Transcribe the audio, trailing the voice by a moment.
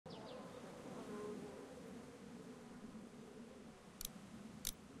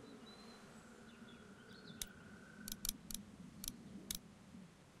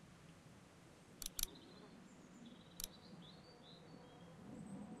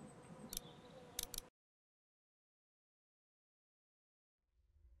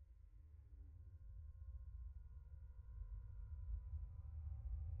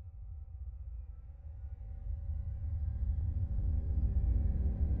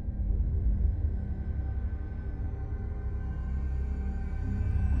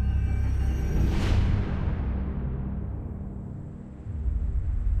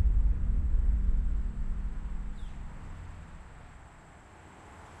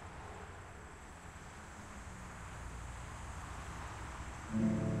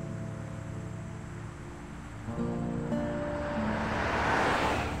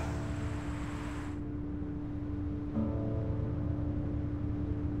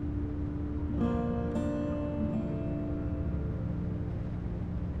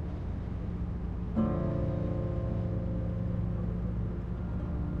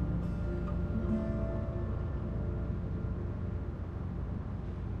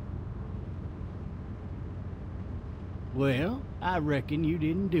Well, I reckon you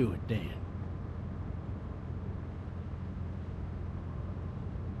didn't do it then.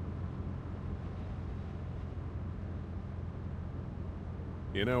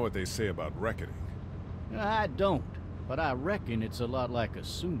 You know what they say about reckoning? I don't, but I reckon it's a lot like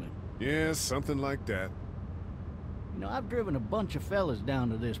assuming. Yeah, something like that. You know, I've driven a bunch of fellas down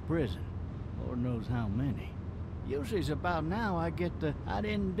to this prison. Lord knows how many. Usually it's about now I get the, I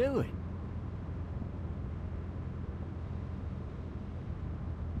didn't do it.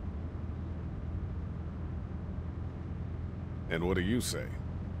 And what do you say?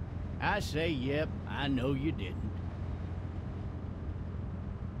 I say, yep, I know you didn't.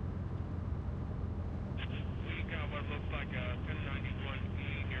 We got what looks like a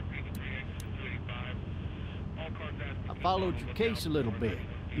 1091E near Peak 285. All cars asked. I followed your case a little bit,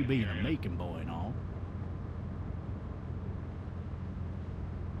 you being a Macon boy and all.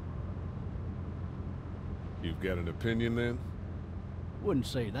 You've got an opinion then? Wouldn't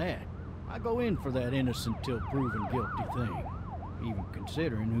say that. I go in for that innocent till proven guilty thing, even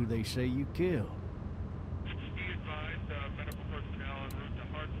considering who they say you killed.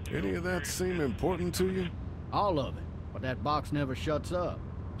 Any of that seem important to you? All of it, but that box never shuts up.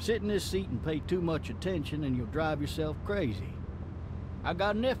 Sit in this seat and pay too much attention and you'll drive yourself crazy. I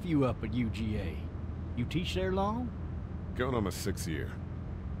got a nephew up at UGA. You teach there long? Going on my 6th year.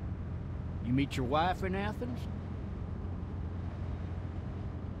 You meet your wife in Athens?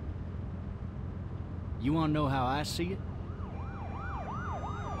 You want to know how I see it?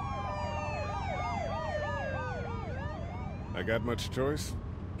 I got much choice?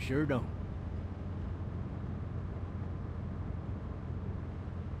 Sure don't.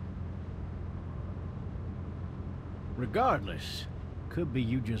 Regardless, could be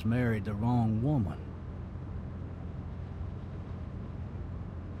you just married the wrong woman.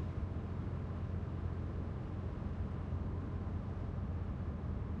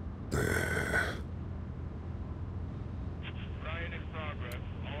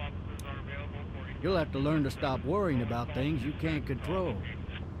 You'll have to learn to stop worrying about things you can't control.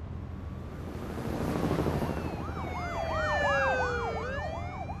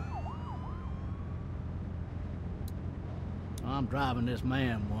 I'm driving this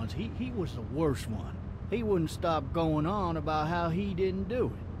man once. He was the worst one. He wouldn't stop going on about how he didn't do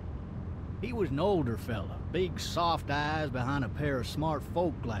it. He was an older fella, big soft eyes behind a pair of smart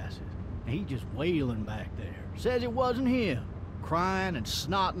folk glasses. And he just wailing back there. Says it wasn't him. Crying and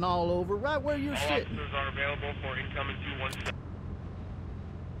snotting all over right where you're sitting. Officers are available for incoming 217.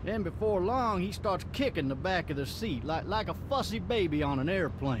 Then before long, he starts kicking the back of the seat like a fussy baby on an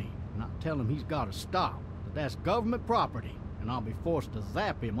airplane. And I tell him he's got to stop, that that's government property, and I'll be forced to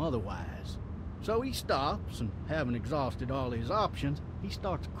zap him otherwise. So he stops, and having exhausted all his options, he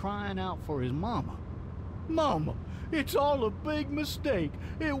starts crying out for his mama. Mama, it's all a big mistake.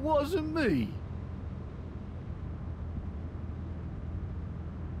 It wasn't me.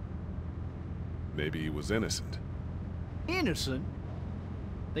 Maybe he was innocent. Innocent?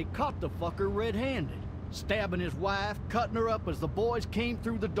 They caught the fucker red-handed, stabbing his wife, cutting her up as the boys came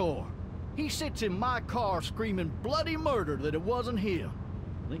through the door. He sits in my car screaming bloody murder that it wasn't him.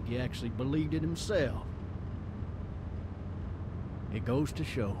 I think he actually believed it himself. It goes to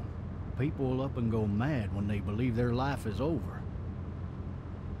show, people will up and go mad when they believe their life is over.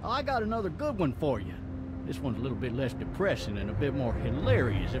 Oh, I got another good one for you. This one's a little bit less depressing and a bit more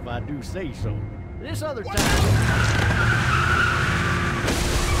hilarious, if I do say so. This other time...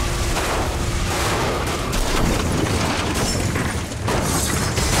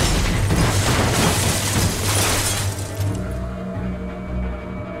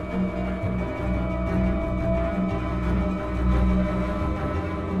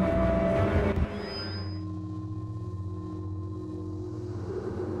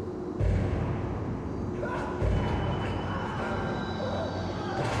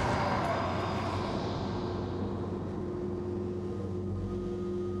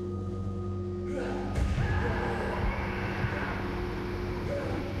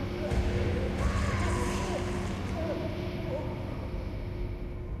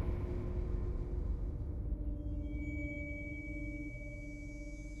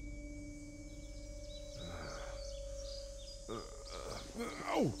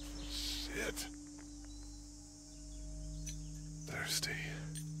 Oh, shit. Thirsty.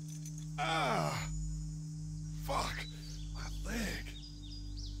 Ah! Fuck! My leg.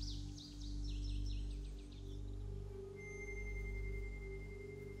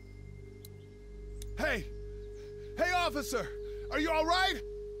 Hey! Hey, officer! Are you all right?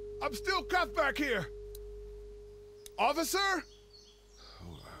 I'm still cuffed back here. Officer?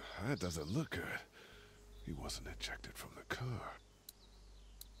 Oh, that doesn't look good. He wasn't ejected from the car.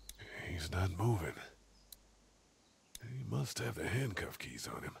 He's not moving. He must have the handcuff keys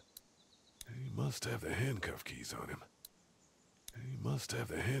on him. He must have the handcuff keys on him. He must have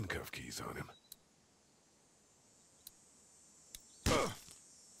the handcuff keys on him.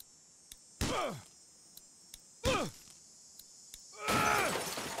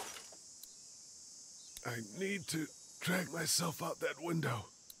 I need to drag myself out that window.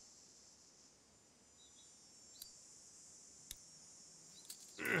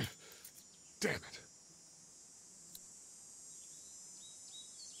 Damn it.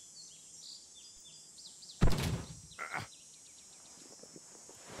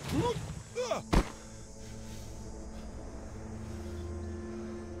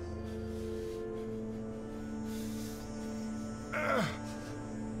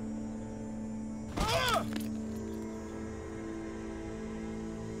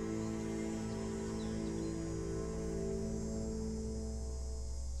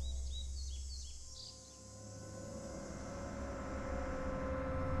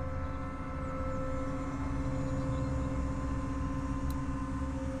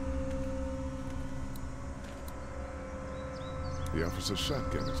 The officer's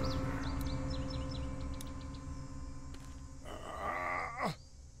shotgun is over there.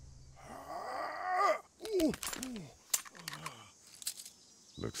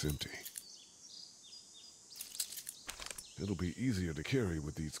 Looks empty. It'll be easier to carry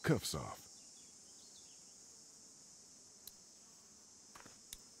with these cuffs off.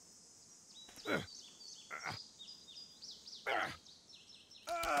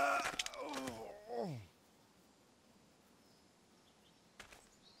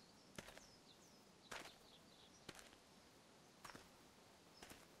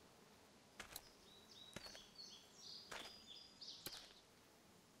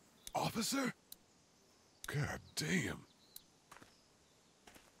 Officer? God damn.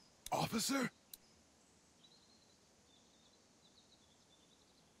 Officer?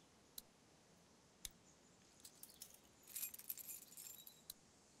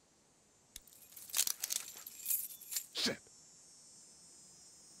 Shit.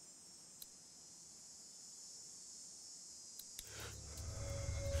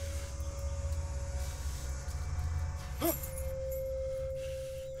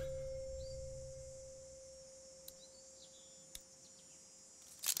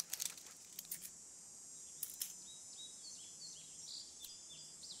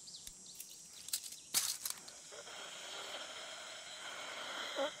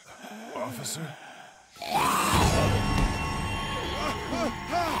 Officer?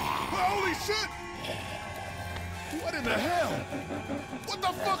 Holy shit! What in the hell? What the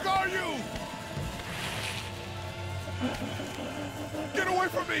fuck are you? Get away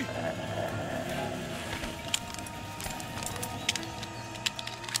from me!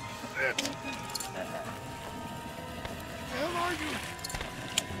 Shit! What the hell are you?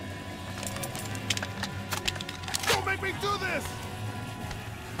 Don't make me do this!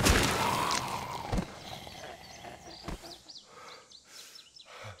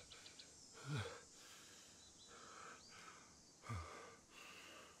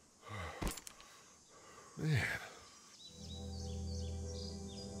 Man.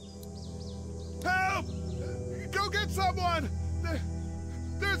 Help! Go get someone!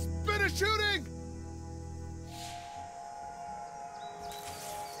 There's been a shooting!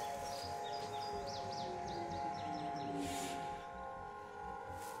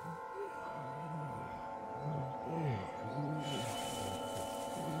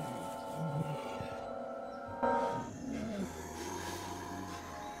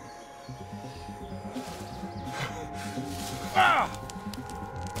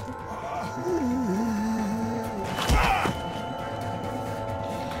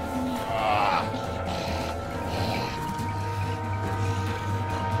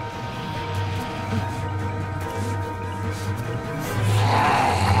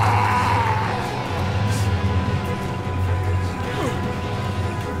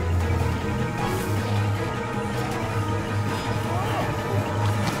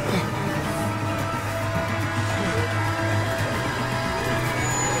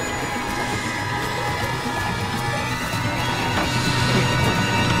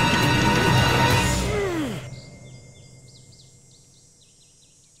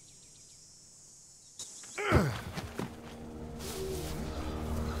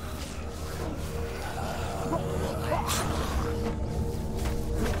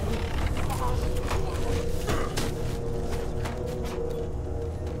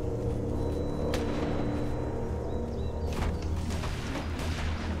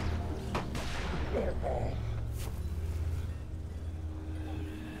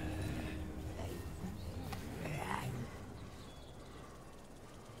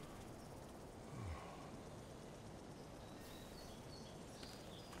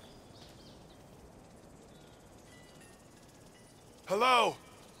 Hello?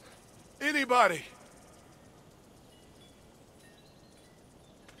 Anybody?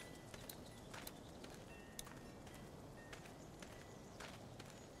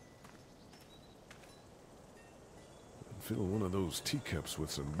 I'd fill one of those teacups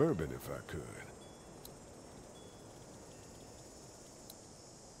with some bourbon if I could.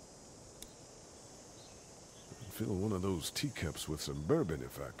 I'd fill one of those teacups with some bourbon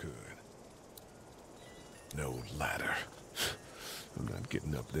if I could. No ladder. I'm not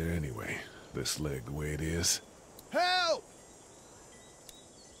getting up there anyway, this leg the way it is. Help!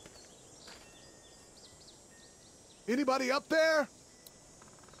 Anybody up there?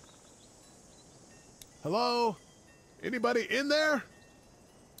 Hello? Anybody in there?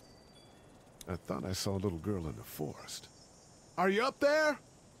 I thought I saw a little girl in the forest. Are you up there?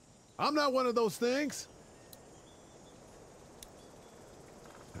 I'm not one of those things.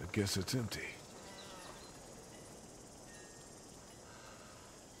 I guess it's empty.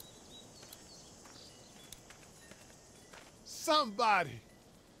 Somebody!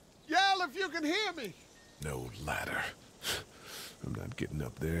 Yell if you can hear me! No ladder. I'm not getting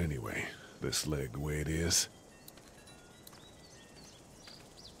up there anyway, this leg the way it is.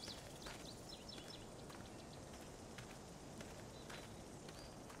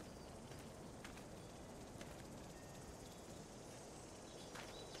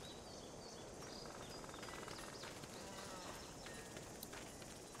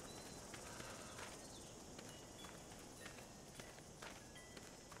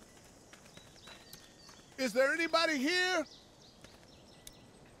 Is there anybody here?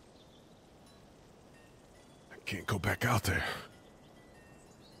 I can't go back out there.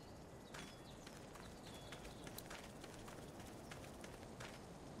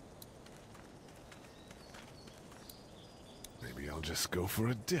 Maybe I'll just go for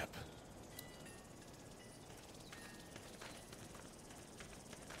a dip.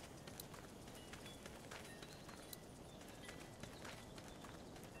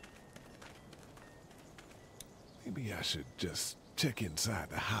 Maybe I should just check inside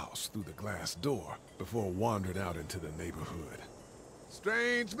the house through the glass door before wandering out into the neighborhood.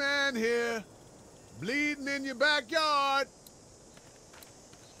 Strange man here. Bleeding in your backyard.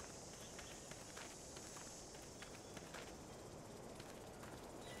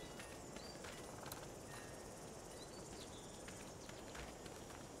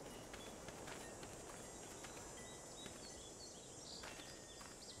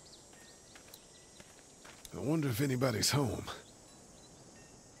 I wonder if anybody's home.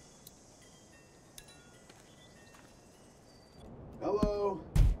 Hello?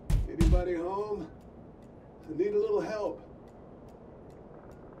 Anybody home? I need a little help.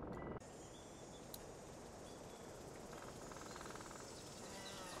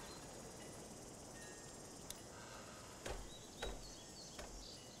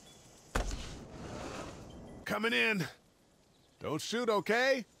 Coming in. Don't shoot,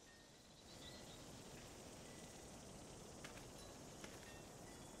 okay?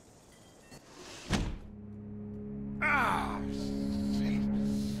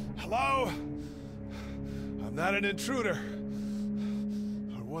 Hello? I'm not an intruder.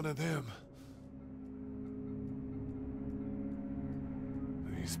 Or one of them.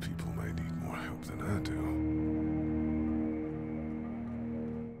 These people might need more help than I do.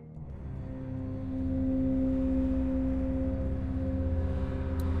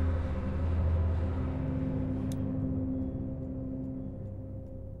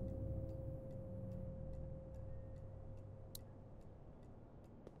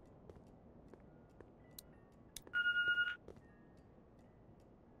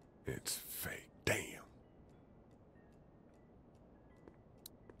 It's fake. Damn.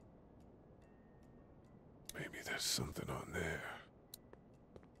 Maybe there's something on there.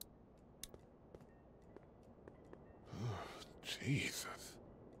 Oh, Jesus.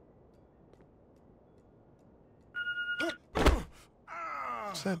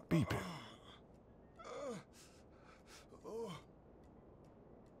 What's that beeping?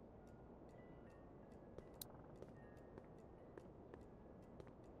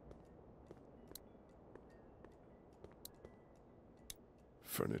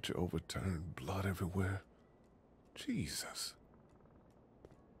 Furniture overturned, blood everywhere. Jesus.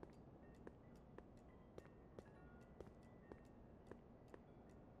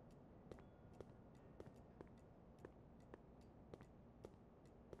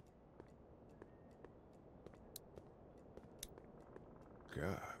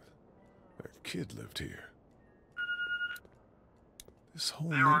 God. That kid lived here. This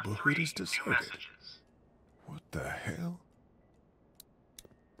whole neighborhood is deserted. What the hell?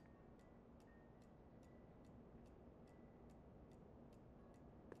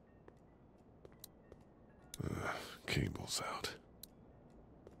 Cable's out.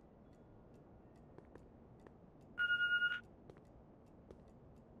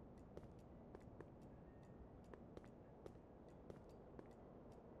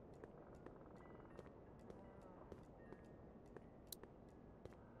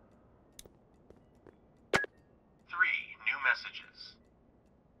 Messages.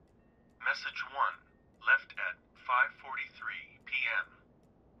 Message 1, left at 5:43 p.m.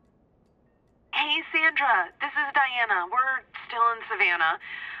 Hey, Sandra. This is Diana. We're still in Savannah.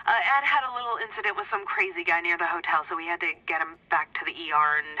 Ed had a little incident with some crazy guy near the hotel, so we had to get him back to the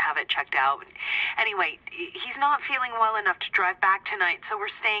ER and have it checked out. Anyway, he's not feeling well enough to drive back tonight, so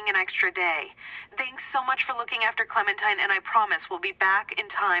we're staying an extra day. Thanks so much for looking after Clementine, and I promise we'll be back in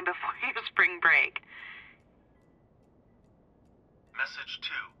time before your spring break. Message 2,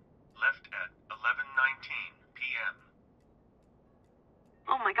 left at 11:19 p.m.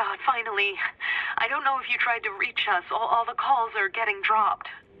 Oh my God, finally. I don't know if you tried to reach us. All the calls are getting dropped.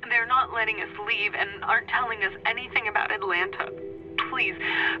 They're not letting us leave and aren't telling us anything about Atlanta. Please,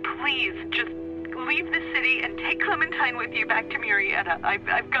 please, just leave the city and take Clementine with you back to Murrieta.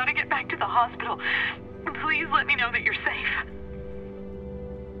 I've got to get back to the hospital. Please let me know that you're safe.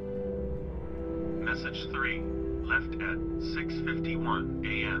 Message 3. Left at 6:51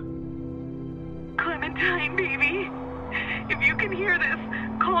 a.m. Clementine, baby. If you can hear this,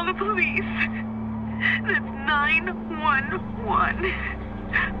 call the police. That's 911.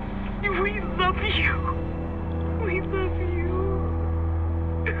 We love you. We love you.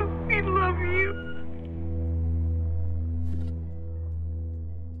 We love you.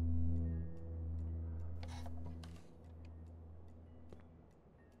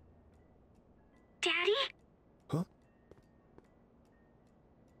 Daddy? Huh?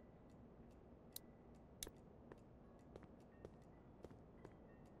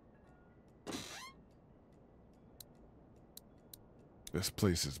 This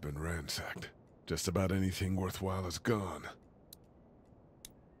place has been ransacked. Just about anything worthwhile is gone.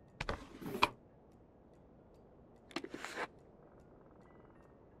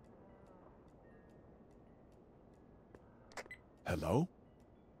 Hello?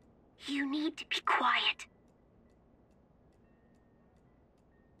 You need to be quiet.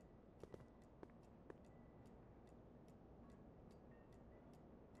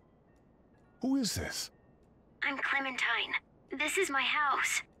 Who is this? I'm Clementine. This is my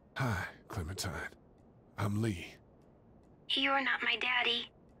house. Hi, Clementine. I'm Lee. You're not my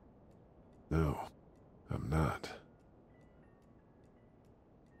daddy. No, I'm not.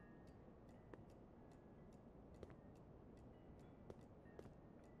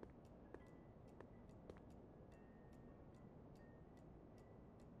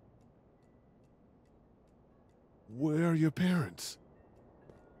 Where are your parents?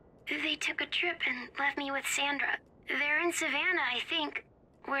 They took a trip and left me with Sandra. They're in Savannah, I think.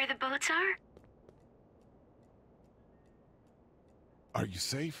 Where the boats are? Are you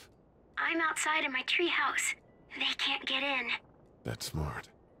safe? I'm outside in my treehouse. They can't get in. That's smart.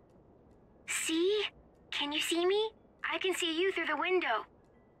 See? Can you see me? I can see you through the window.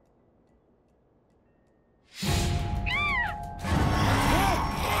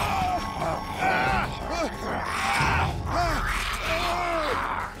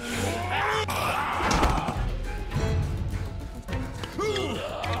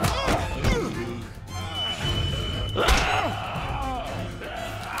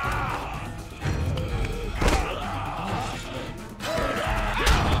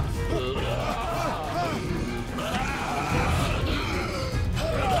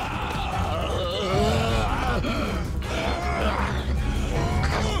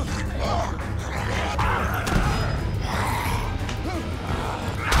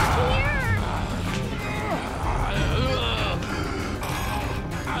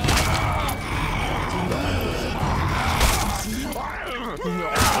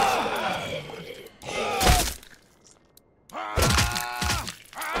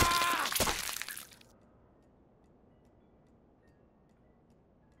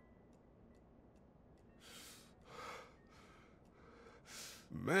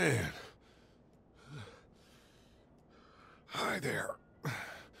 Man. Hi there.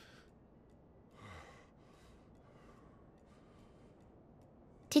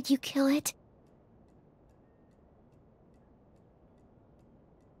 Did you kill it?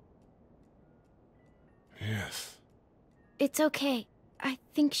 Yes. It's okay. I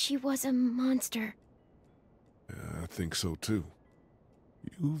think she was a monster. I think so too.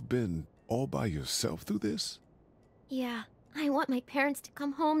 You've been all by yourself through this? Yeah, I want my parents to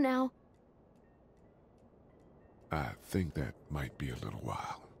come home now. I think that might be a little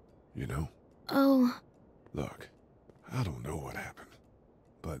while, you know? Oh. Look, I don't know what happened,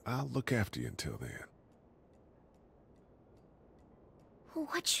 but I'll look after you until then.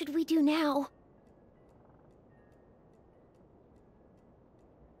 What should we do now?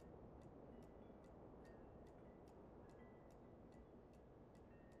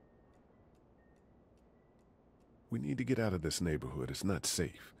 We need to get out of this neighborhood. It's not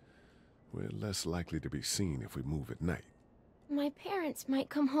safe. We're less likely to be seen if we move at night. My parents might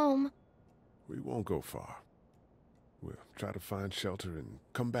come home. We won't go far. We'll try to find shelter and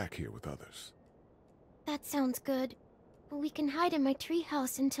come back here with others. That sounds good. We can hide in my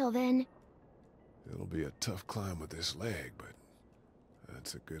treehouse until then. It'll be a tough climb with this leg, but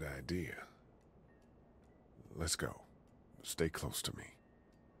that's a good idea. Let's go. Stay close to me.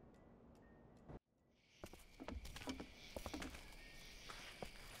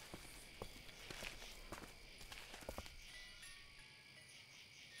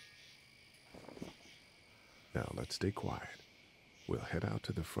 Now let's stay quiet. We'll head out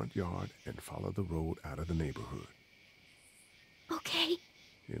to the front yard and follow the road out of the neighborhood. Okay.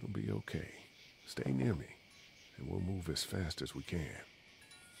 It'll be okay. Stay near me, and we'll move as fast as we can.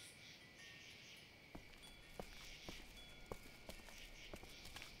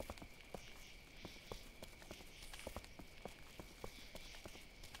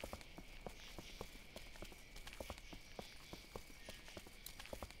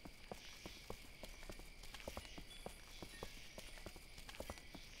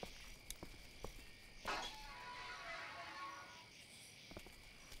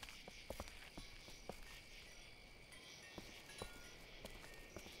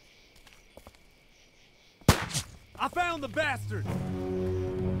 I found the bastard!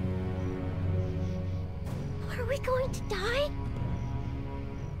 Are we going to die?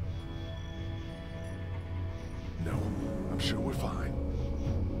 No, I'm sure we're fine.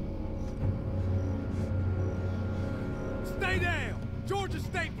 Stay down! Georgia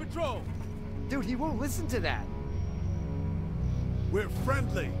State Patrol! Dude, he won't listen to that. We're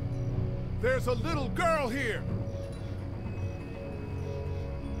friendly. There's a little girl here.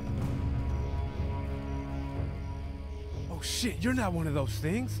 Oh shit, you're not one of those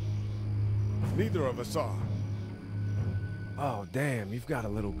things. Neither of us are. Oh, damn, you've got a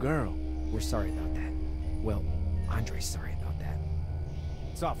little girl. We're sorry about that. Well, Andre's sorry about that.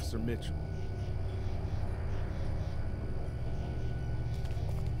 It's Officer Mitchell.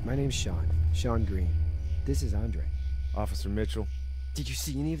 My name's Sean. Sean Green. This is Andre. Officer Mitchell. Did you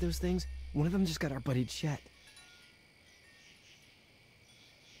see any of those things? One of them just got our buddy Chet.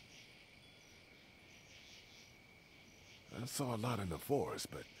 I saw a lot in the forest,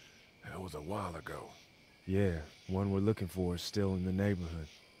 but that was a while ago. Yeah, one we're looking for is still in the neighborhood.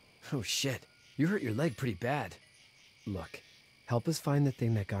 Oh shit, you hurt your leg pretty bad. Look, help us find the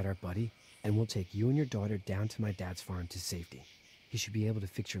thing that got our buddy, and we'll take you and your daughter down to my dad's farm to safety. He should be able to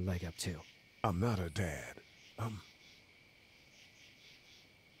fix your leg up too. I'm not a dad. Her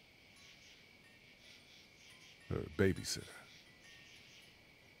babysitter.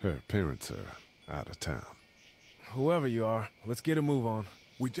 Her parents are out of town. Whoever you are, let's get a move on.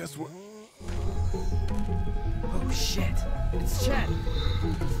 We just were... Oh shit, it's Chet!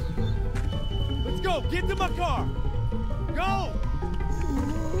 Let's go! Get to my car! Go!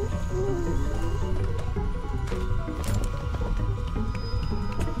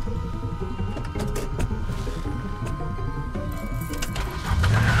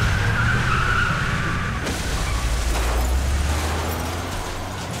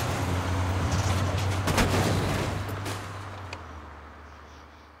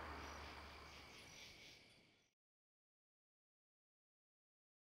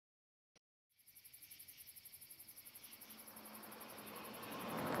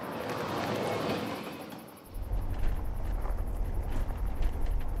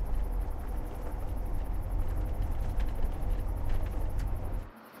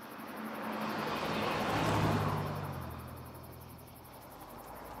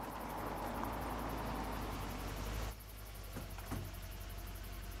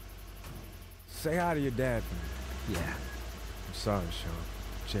 Say hi to your dad for me. Yeah, I'm sorry, Sean.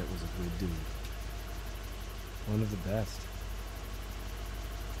 Chet was a good dude. one of the best.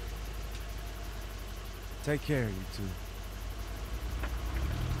 Take care of you two.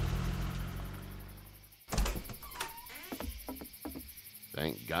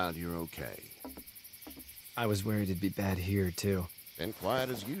 Thank God you're okay. I was worried it'd be bad here, too. Been quiet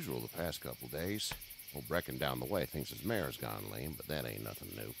as usual the past couple days. Old Brecken down the way thinks his mare's gone lame, but that ain't nothing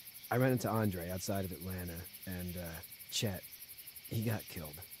new. I ran into Andre outside of Atlanta, and, Chet, he got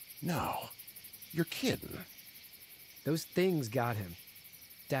killed. No. You're kidding. Those things got him.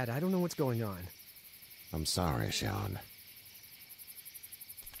 Dad, I don't know what's going on. I'm sorry, Sean.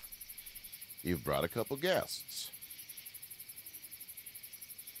 You've brought a couple guests.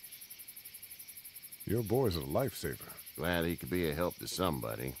 Your boy's a lifesaver. Glad he could be a help to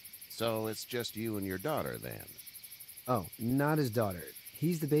somebody. So it's just you and your daughter, then? Oh, not his daughter.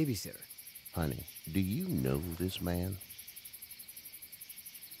 He's the babysitter. Honey, do you know this man?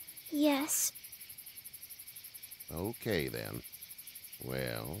 Yes. Okay, then.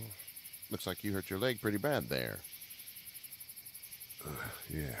 Well, looks like you hurt your leg pretty bad there.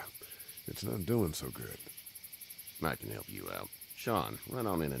 Yeah, it's not doing so good. I can help you out. Sean, run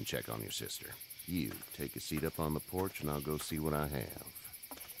on in and check on your sister. You, take a seat up on the porch and I'll go see what I have.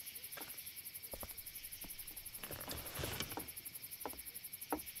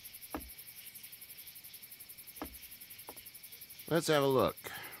 Let's have a look.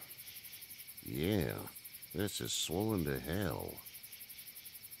 Yeah, this is swollen to hell.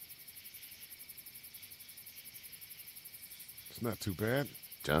 It's not too bad.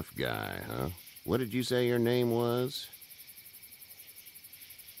 Tough guy, huh? What did you say your name was?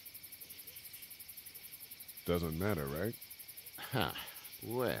 Doesn't matter, right? Huh.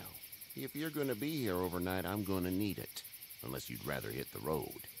 Well, if you're gonna be here overnight, I'm gonna need it. Unless you'd rather hit the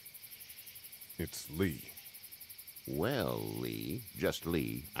road. It's Lee. Well, Lee, just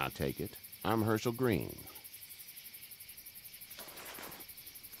Lee, I take it. I'm Herschel Green.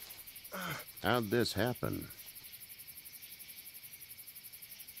 How'd this happen?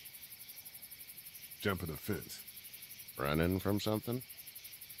 Jumping a fence. Running from something?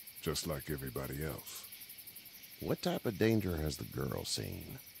 Just like everybody else. What type of danger has the girl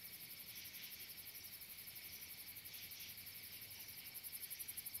seen?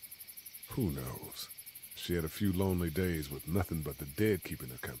 Who knows? She had a few lonely days with nothing but the dead keeping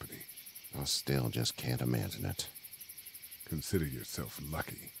her company. I still just can't imagine it. Consider yourself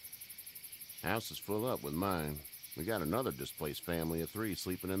lucky. House is full up with mine. We got another displaced family of 3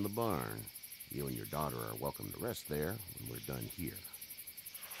 sleeping in the barn. You and your daughter are welcome to rest there when we're done here.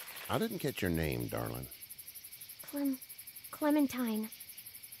 I didn't catch your name, darling. Clementine.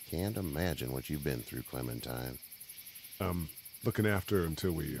 Can't imagine what you've been through, Clementine. Looking after her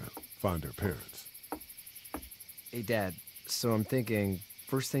until we find her parents. Hey, Dad, so I'm thinking,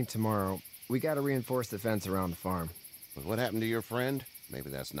 first thing tomorrow, we gotta reinforce the fence around the farm. But what happened to your friend? Maybe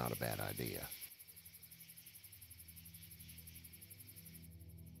that's not a bad idea.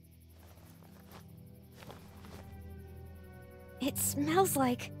 It smells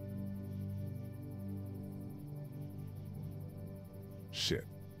like... Shit.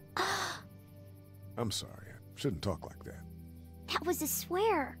 I'm sorry. I shouldn't talk like that. That was a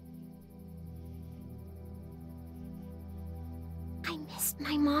swear. I missed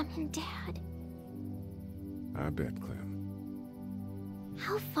my mom and dad. I bet, Clem.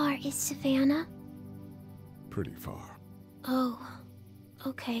 How far is Savannah? Pretty far. Oh,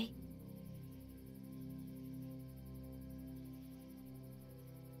 okay.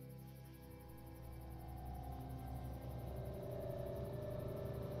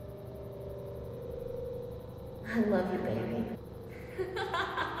 I love you, baby.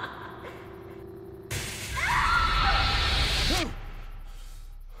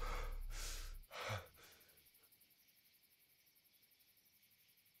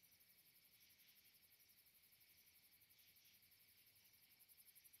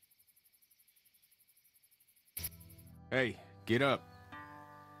 Hey, get up.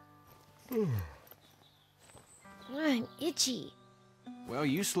 I'm itchy. Well,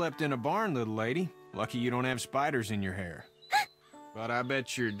 you slept in a barn, little lady. Lucky you don't have spiders in your hair. But I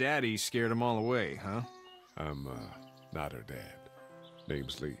bet your daddy scared them all away, huh? I'm, not her dad.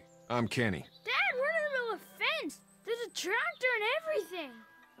 Name's Lee. I'm Kenny. Dad, we're in the middle of a fence. There's a tractor and everything.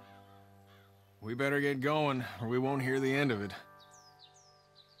 We better get going, or we won't hear the end of it.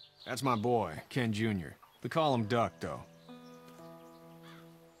 That's my boy, Ken Jr. They call him Duck, though.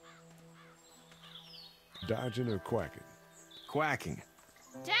 Dodging or quacking? Quacking.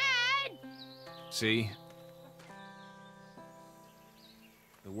 Dad! See?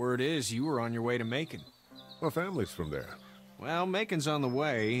 The word is you were on your way to Macon. My family's from there. Well, Macon's on the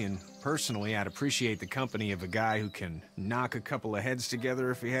way, and personally, I'd appreciate the company of a guy who can knock a couple of heads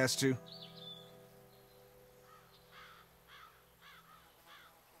together if he has to.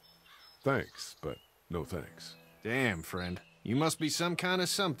 Thanks, but no thanks. Damn, friend. You must be some kind of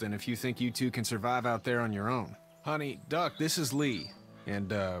something if you think you two can survive out there on your own. Honey, Duck, this is Lee.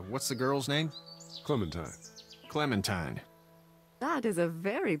 And, what's the girl's name? Clementine. Clementine. That is a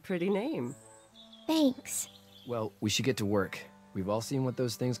very pretty name. Thanks. Well, we should get to work. We've all seen what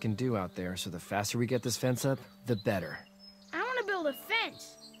those things can do out there, so the faster we get this fence up, the better. I want to build a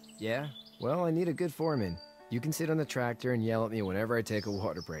fence. Yeah? Well, I need a good foreman. You can sit on the tractor and yell at me whenever I take a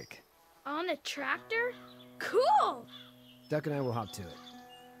water break. On a tractor? Cool! Duck and I will hop to it.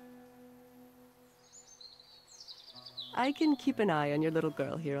 I can keep an eye on your little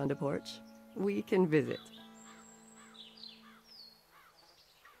girl here on the porch. We can visit.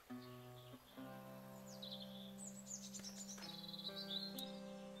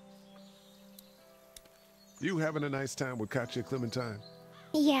 You having a nice time with Katya, Clementine?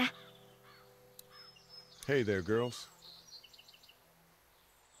 Yeah. Hey there, girls.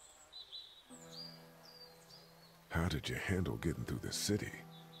 How did you handle getting through the city?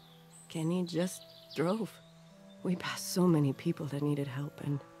 Kenny just drove. We passed so many people that needed help,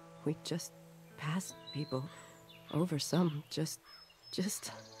 and we just passed people. Over some, just...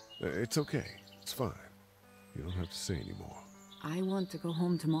 It's okay. It's fine. You don't have to say anymore. I want to go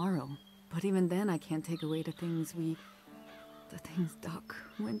home tomorrow, but even then I can't take away the things Doc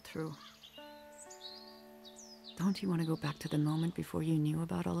went through. Don't you want to go back to the moment before you knew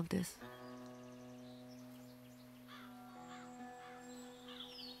about all of this?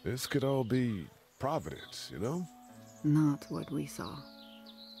 This could all be Providence, you know? Not what we saw.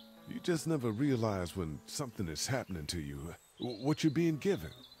 You just never realize when something is happening to you, what you're being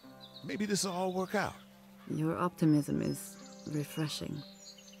given. Maybe this will all work out. Your optimism is refreshing.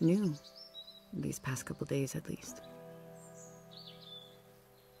 New. These past couple days, at least.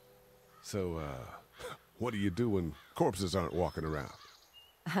 So, what do you do when corpses aren't walking around?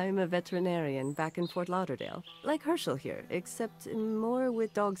 I'm a veterinarian back in Fort Lauderdale. Like Herschel here, except more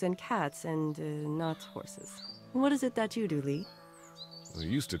with dogs and cats and not horses. What is it that you do, Lee? I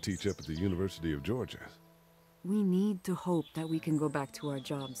used to teach up at the University of Georgia. We need to hope that we can go back to our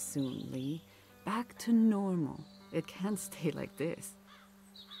jobs soon, Lee. Back to normal. It can't stay like this.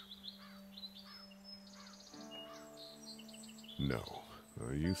 No,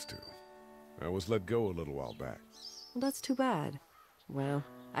 I used to. I was let go a little while back. Well, that's too bad. Well,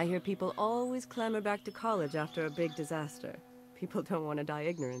 I hear people always clamor back to college after a big disaster. People don't want to die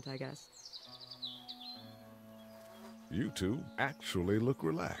ignorant, I guess. You two actually look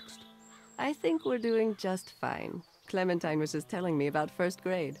relaxed. I think we're doing just fine. Clementine was just telling me about first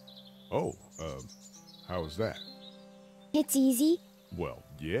grade. Oh, how was that? It's easy. Well,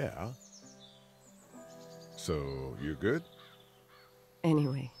 yeah. So, you're good?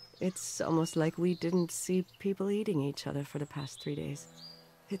 Anyway, it's almost like we didn't see people eating each other for the past 3 days.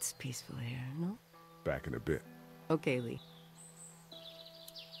 It's peaceful here, no? Back in a bit. Okay, Lee.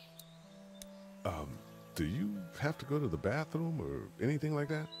 Do you have to go to the bathroom or anything like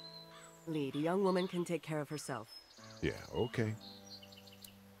that? Lee, the young woman can take care of herself. Yeah, okay.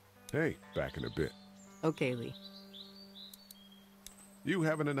 Hey, back in a bit. Okay, Lee. You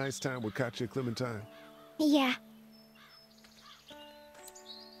having a nice time with Katya, Clementine? Yeah.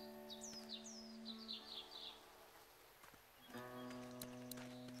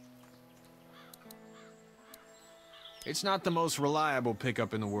 It's not the most reliable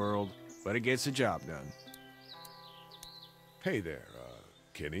pickup in the world, but it gets the job done. Hey there,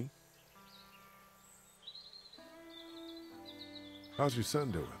 Kenny. How's your son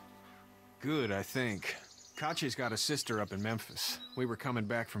doing? Good, I think. Katya's got a sister up in Memphis. We were coming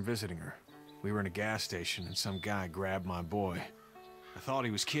back from visiting her. We were in a gas station and some guy grabbed my boy. I thought he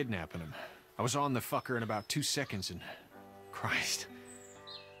was kidnapping him. I was on the fucker in about 2 seconds and... Christ.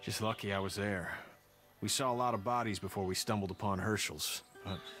 Just lucky I was there. We saw a lot of bodies before we stumbled upon Herschel's,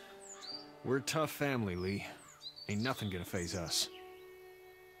 but... We're a tough family, Lee. Ain't nothing gonna faze us.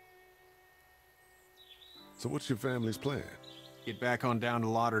 So what's your family's plan? Get back on down to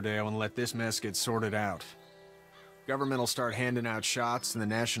Lauderdale and let this mess get sorted out. Government will start handing out shots and the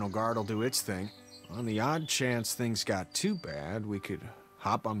National Guard will do its thing. On the odd chance things got too bad, we could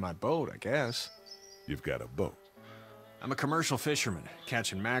hop on my boat, I guess. You've got a boat? I'm a commercial fisherman,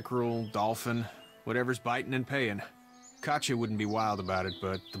 catching mackerel, dolphin, whatever's biting and paying. Katya wouldn't be wild about it,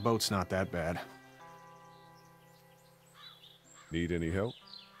 but the boat's not that bad. Need any help?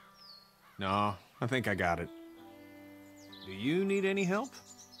 No, I think I got it. Do you need any help?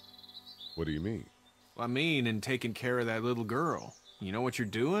 What do you mean? Well, I mean in taking care of that little girl. You know what you're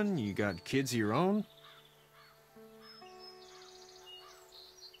doing? You got kids of your own?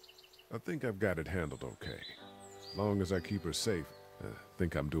 I think I've got it handled okay. Long as I keep her safe, I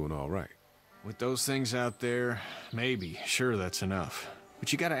think I'm doing all right. With those things out there, maybe. Sure, that's enough.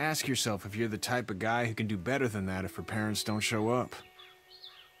 But you gotta ask yourself if you're the type of guy who can do better than that if her parents don't show up.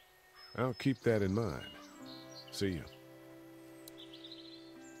 I'll keep that in mind. See you.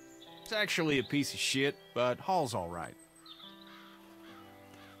 It's actually a piece of shit, but Hall's all right.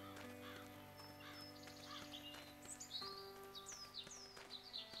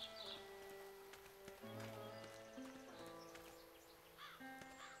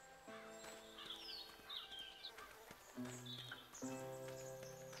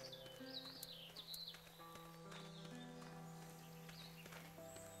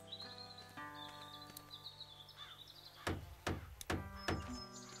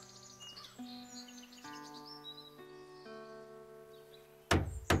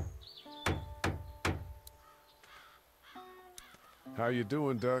 How you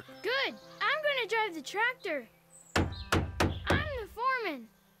doing, Duck? Good. I'm gonna drive the tractor. I'm the foreman.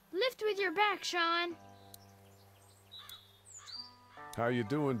 Lift with your back, Sean. How you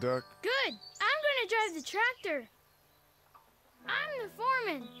doing, Duck? Good. I'm gonna drive the tractor. I'm the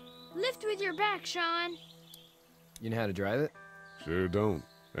foreman. Lift with your back, Sean. You know how to drive it? Sure don't.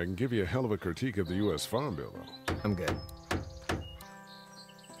 I can give you a hell of a critique of the U.S. Farm Bill, though. I'm good.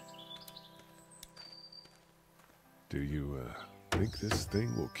 Do you, think this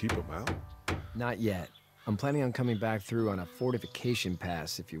thing will keep them out? Not yet. I'm planning on coming back through on a fortification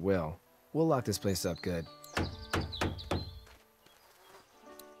pass, if you will. We'll lock this place up good.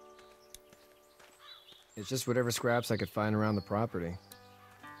 It's just whatever scraps I could find around the property.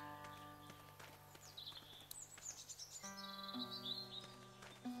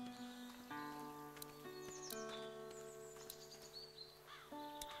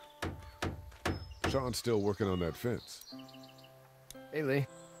 Sean's still working on that fence. Hey, Lee.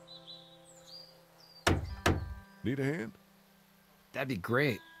 Need a hand? That'd be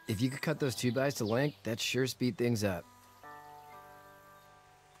great. If you could cut those 2x to length, that'd sure speed things up.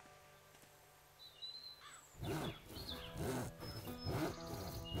 My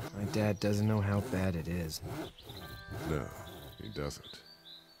dad doesn't know how bad it is. No, he doesn't.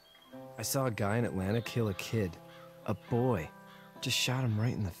 I saw a guy in Atlanta kill a kid. A boy. Just shot him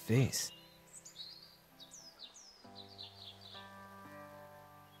right in the face.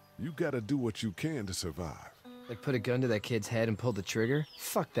 You gotta do what you can to survive. Like put a gun to that kid's head and pull the trigger?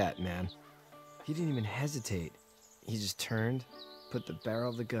 Fuck that, man. He didn't even hesitate. He just turned, put the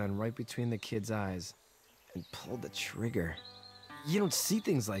barrel of the gun right between the kid's eyes, and pulled the trigger. You don't see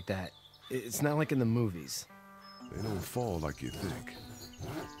things like that. It's not like in the movies. They don't fall like you think.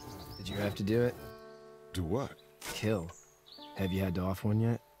 Did you have to do it? Do what? Kill. Have you had to off one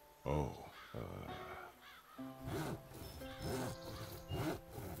yet? Oh,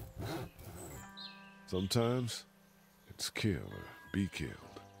 sometimes it's kill or be killed.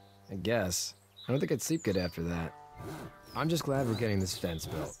 I guess. I don't think I'd sleep good after that. I'm just glad we're getting this fence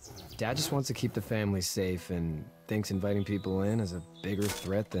built. Dad just wants to keep the family safe and thinks inviting people in is a bigger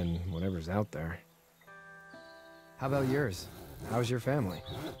threat than whatever's out there. How about yours? How's your family?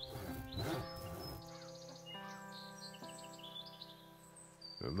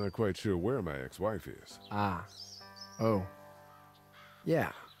 I'm not quite sure where my ex-wife is. Ah. Oh.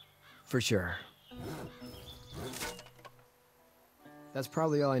 Yeah. For sure. That's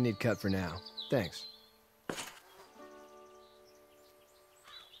probably all I need cut for now. Thanks.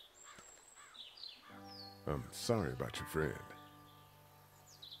 I'm sorry about your friend.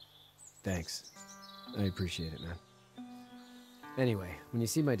 Thanks. I appreciate it, man. Anyway, when you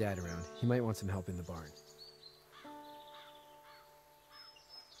see my dad around, he might want some help in the barn.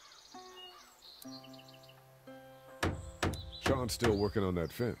 Sean's still working on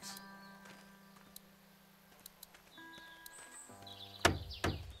that fence.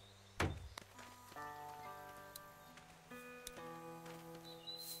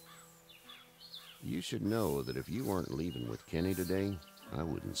 You should know that if you weren't leaving with Kenny today, I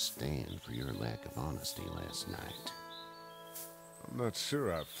wouldn't stand for your lack of honesty last night. I'm not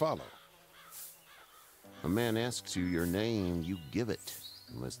sure I follow. A man asks you your name, you give it,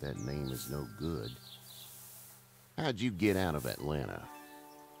 unless that name is no good. How'd you get out of Atlanta?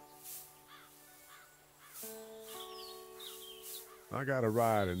 I got a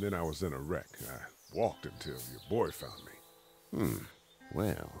ride and then I was in a wreck. I walked until your boy found me.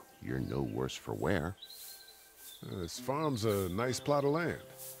 Well, you're no worse for wear. This farm's a nice plot of land.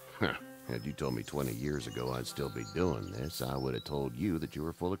 Had you told me 20 years ago I'd still be doing this, I would have told you that you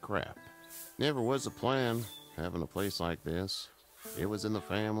were full of crap. Never was a plan, having a place like this. It was in the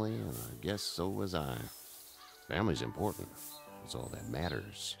family, and I guess so was I. Family's important. It's all that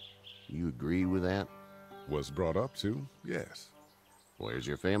matters. You agree with that? Was brought up to, yes. Where's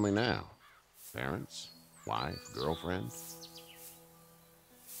your family now? Parents? Wife? Girlfriend?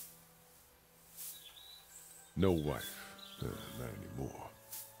 No wife. Not anymore.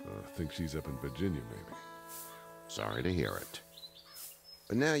 I think she's up in Virginia, maybe. Sorry to hear it.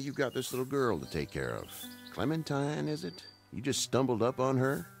 But now you've got this little girl to take care of. Clementine, is it? You just stumbled up on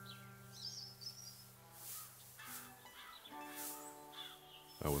her?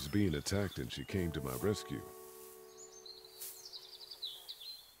 I was being attacked and she came to my rescue.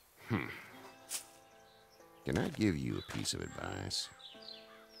 Can I give you a piece of advice?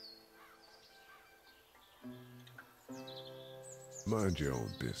 Mind your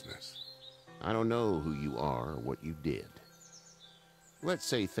own business. I don't know who you are or what you did. Let's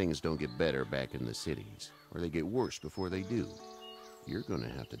say things don't get better back in the cities, or they get worse before they do. You're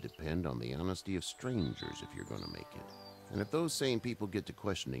gonna have to depend on the honesty of strangers if you're gonna make it. And if those same people get to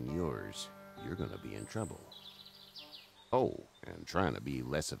questioning yours, you're gonna be in trouble. Oh, and trying to be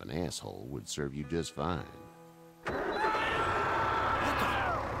less of an asshole would serve you just fine.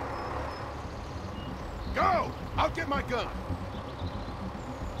 Go! I'll get my gun!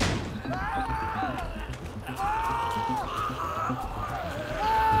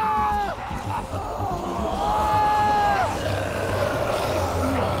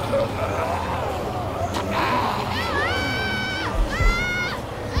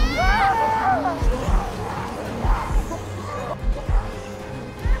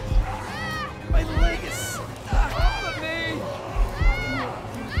 My leg is stuck on me!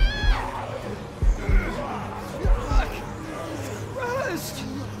 Fuck! Crushed!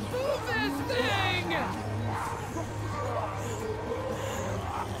 Move this thing!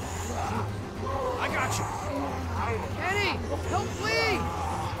 I got you. Eddie! Help me!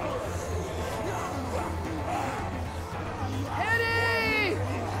 Eddie!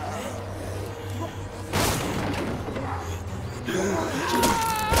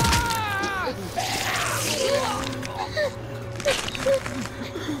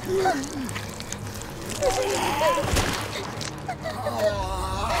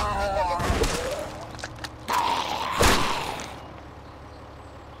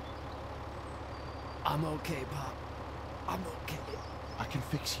 I'm okay, Pop. I'm okay. I can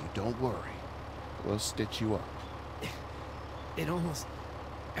fix you, don't worry. We'll stitch you up. It almost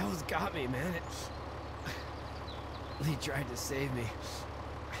got me, man. Lee tried to save me.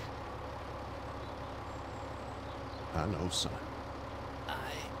 I know, son.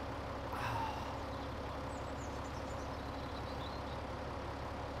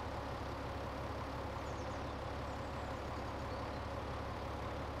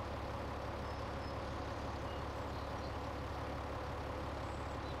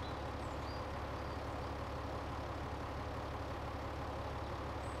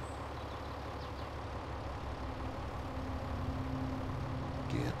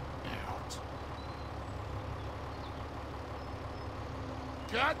 Get out.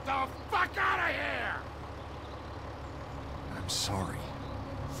 Get the fuck out of here! I'm sorry.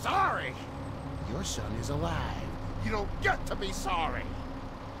 Sorry? Your son is alive. You don't get to be sorry.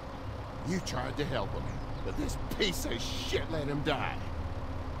 You tried to help him, but this piece of shit let him die.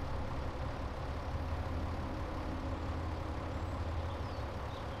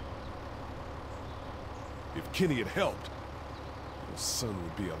 If Kenny had helped, your son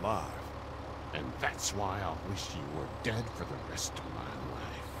would be alive. And that's why I'll wish you were dead for the rest of my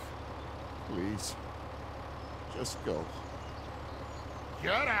life. Please, just go.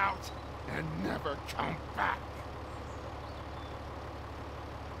 Get out and never come back.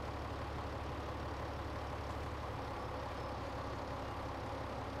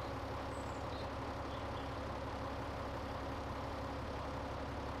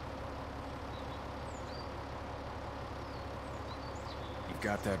 You've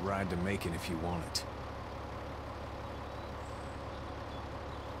got that ride to Macon if you want it.